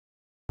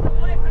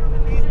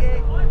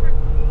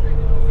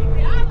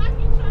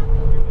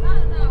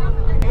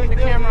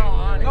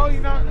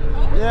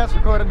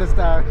recording this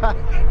time.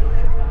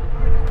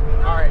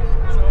 Alright,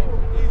 so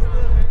it's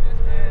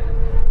been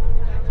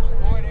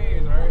 4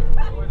 days, right?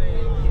 4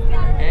 days.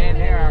 And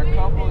there are a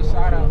couple of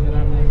shout outs that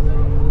I missed.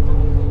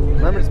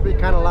 Remember to speak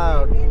kind of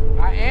loud.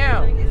 I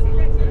am.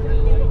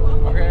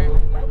 Okay.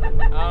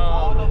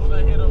 All of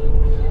them hit them.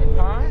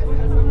 Huh?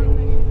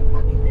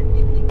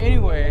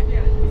 Anyway,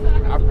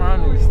 I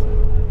promised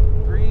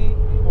 3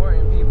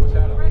 important people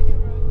shout outs.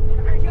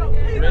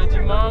 Reggie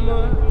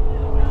Mama.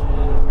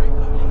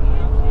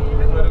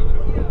 For them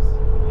noodles.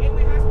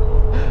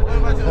 What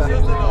about your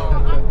sister though?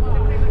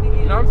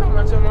 No, I'm talking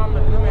about your mama.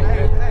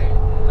 Hey.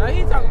 No,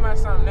 he talking about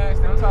something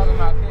nasty. I'm talking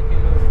about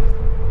cooking noodles.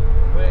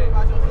 What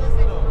about your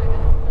sister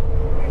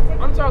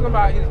though? I'm talking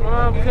about his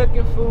mom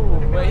cooking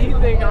food, but he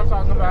think I'm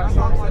talking about I'm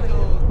talking something.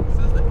 about your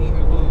sister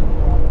eating food.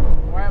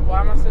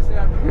 Why my sister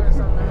have to put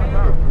something in her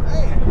mouth?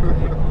 Hey,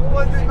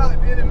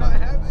 did it not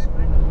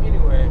happen?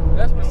 Anyway,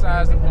 that's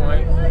besides the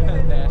point.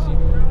 Dashy.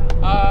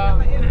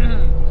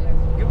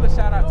 Give a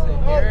shout out to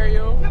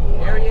Ariel,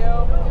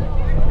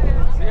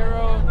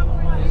 Zero,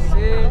 and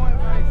Sid.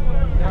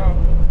 Y'all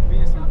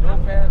being some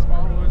dope ass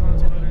followers on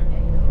Twitter.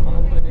 I'm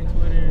gonna put their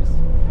Twitters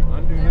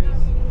under this.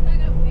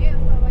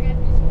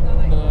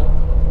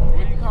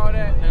 What do you call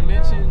that? The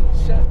mention.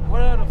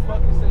 What the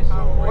fuck is this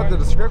show? What, the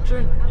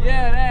description?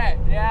 Yeah, that.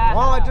 Yeah.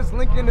 Oh, I just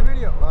linked in the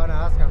video. Oh, no,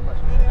 that's kind of much.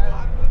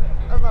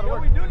 That's a lot of Yo,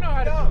 work. we do know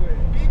how to do it.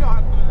 You know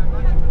how to do that,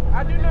 don't you?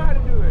 I do know how to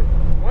do it.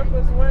 1 + 1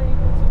 =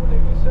 2,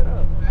 nigga. Shut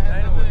up. That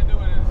has nothing to do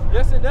with this.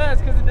 Yes, it does,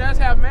 because it does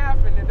have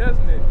math in it,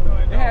 doesn't it? No,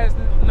 it It has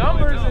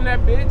numbers in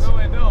that bitch. No,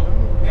 it don't.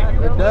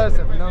 It does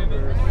have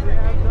numbers. It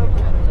has numbers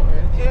in it.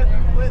 If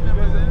you put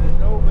numbers in it.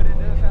 No, but it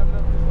does have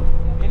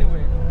numbers.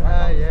 Anyway.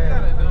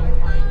 Yeah.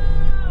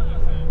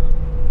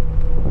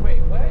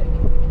 Wait, what?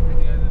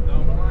 Yeah, the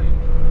dumb brain.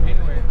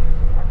 Anyway,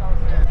 like I was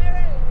saying,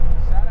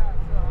 shout out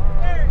to,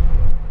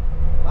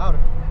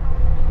 Louder.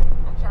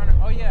 I'm trying to,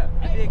 oh yeah,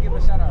 I did give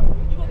a shout out.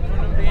 For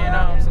them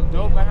being some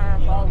dope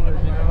behind followers,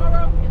 you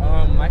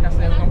know. Like I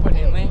said, we're gonna put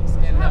their links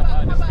in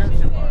the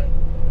description part.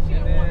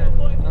 And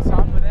then on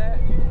top of that,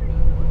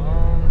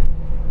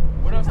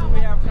 what else do we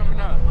have coming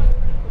up?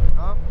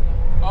 Huh?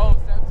 Oh,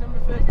 September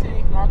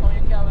 15th, mark on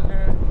your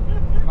calendar.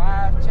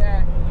 Live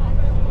chat,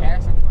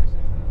 ask some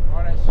questions,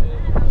 all that shit.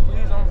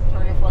 Please don't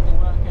turn your fucking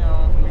webcam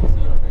on for me to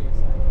see your face.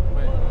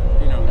 But,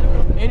 you know.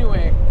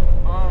 Anyway,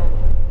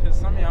 because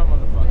some of y'all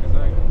motherfuckers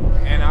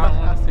ugly. And I don't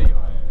want to see your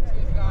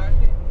ass.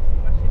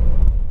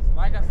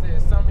 Like I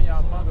said, some of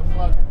y'all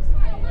motherfuckers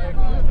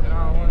ugly. And I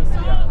don't want to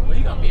see y'all. Well,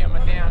 he gonna be at my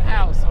damn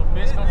house, so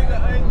bitch gonna be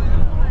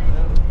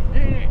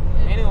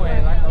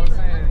anyway, like I was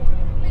saying,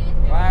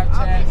 live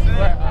chat for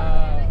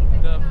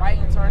the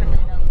fighting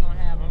tournament that we're gonna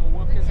have. I'm gonna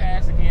whoop his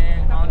ass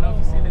again. I don't know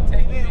if you seen the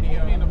Tekken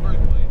video. In the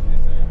first place.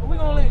 We're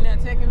gonna link that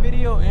Tekken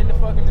video in the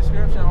fucking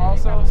description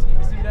also, so you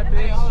can see that bitch.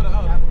 Hey, hold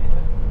up.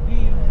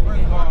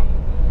 First of all,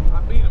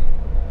 I beat him.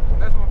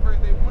 That's my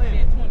first day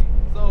playing.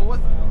 So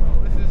what's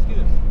the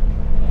excuse?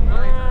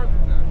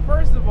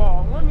 First of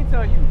all, let me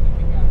tell you,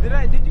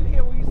 did you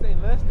hear what you say?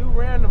 Let's do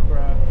random,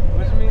 bro.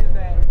 Which means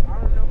that I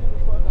don't know who the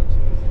fuck I'm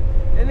choosing.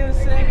 And then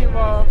second of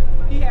all,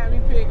 he had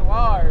me pick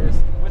Lars,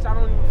 which I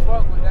don't even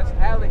fuck with. That's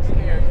Alex's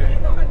character.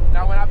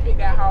 Now when I picked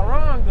that how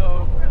wrong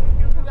though,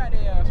 who got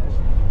their ass whooped?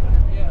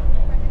 Yeah.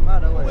 By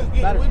the way, Who was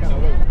getting battery's with kind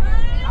of you? low.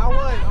 I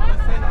was on the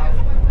same house.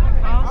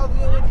 I was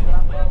getting with you.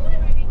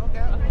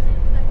 Okay.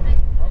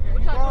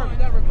 What y'all doing?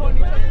 Y'all recording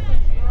each other?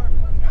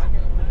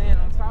 Okay, but then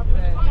on top of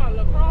that,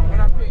 when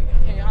I picked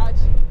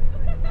Heihachi,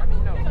 I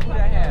mean, no, who did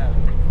I have?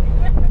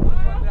 Who the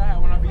fuck did I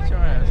have when I beat your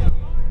ass?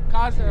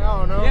 Kazu. I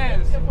don't know.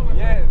 Yes.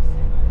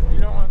 You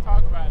don't want to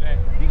talk about that.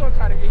 He gonna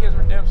try to get his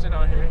redemption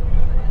on here.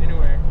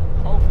 Anyway,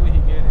 hopefully he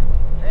get it.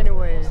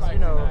 Anyways, you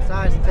know,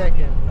 Science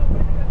Tekken.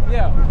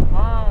 Yeah.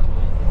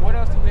 What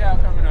else do we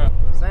have coming up?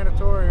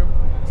 Sanatorium.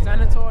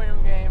 Sanatorium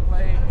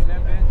gameplay and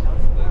that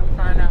bitch. We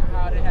find out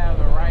how to have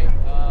the right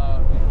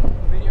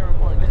video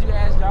recording. Did you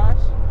ask Josh?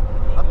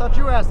 I thought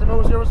you asked him. It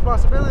was your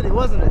responsibility,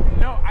 wasn't it?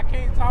 No, I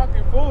can't talk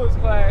in Fuller's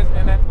class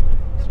and that.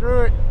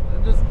 Screw it.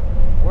 Just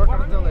work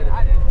on it till later.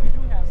 We do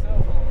have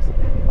cell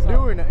phones. So.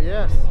 Doing it,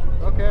 yes.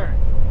 Okay.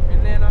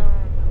 And then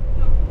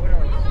what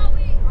else?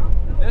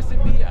 There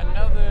should be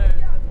another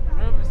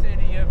River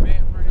City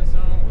event pretty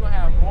soon. We're gonna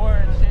have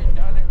more shit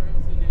done in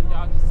River City than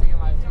y'all just seen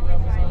like 2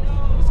 episodes.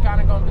 It's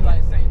kinda gonna be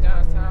like St.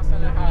 John's Town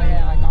Center, how they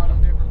had like all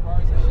them different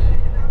parts and shit.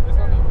 It's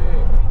gonna be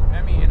big.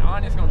 I mean, and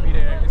Onyx gonna be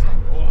there.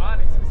 Well,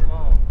 Onyx is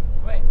small,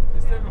 but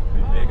it's still gonna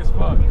be big as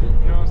fuck. You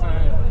know what I'm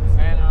saying?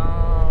 And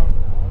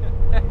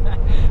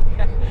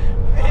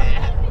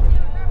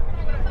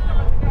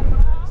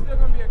it's still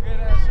gonna be a good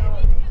ass show.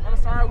 I'm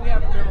sorry we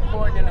haven't been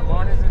recording in the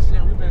mornings and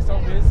shit. We've been so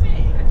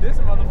busy. This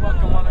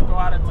motherfucker wanna go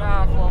out of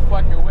town for a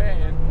fucking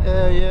wedding.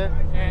 Hell yeah.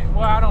 And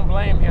well, I don't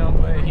blame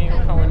him, but he ain't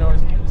gonna come with no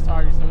excuse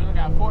target. So we only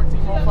got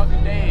 14 more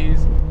fucking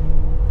days.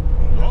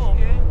 Oh.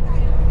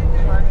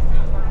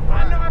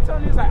 I know. I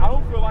told him he's like, I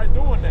don't feel like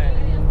doing that.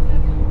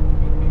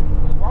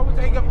 Why would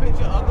take a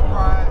picture of the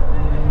bride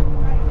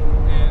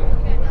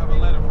and have a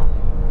letter from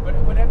her? But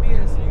would that be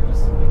an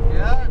excuse?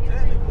 Yeah,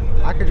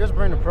 technically. I could just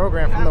bring the program.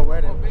 program for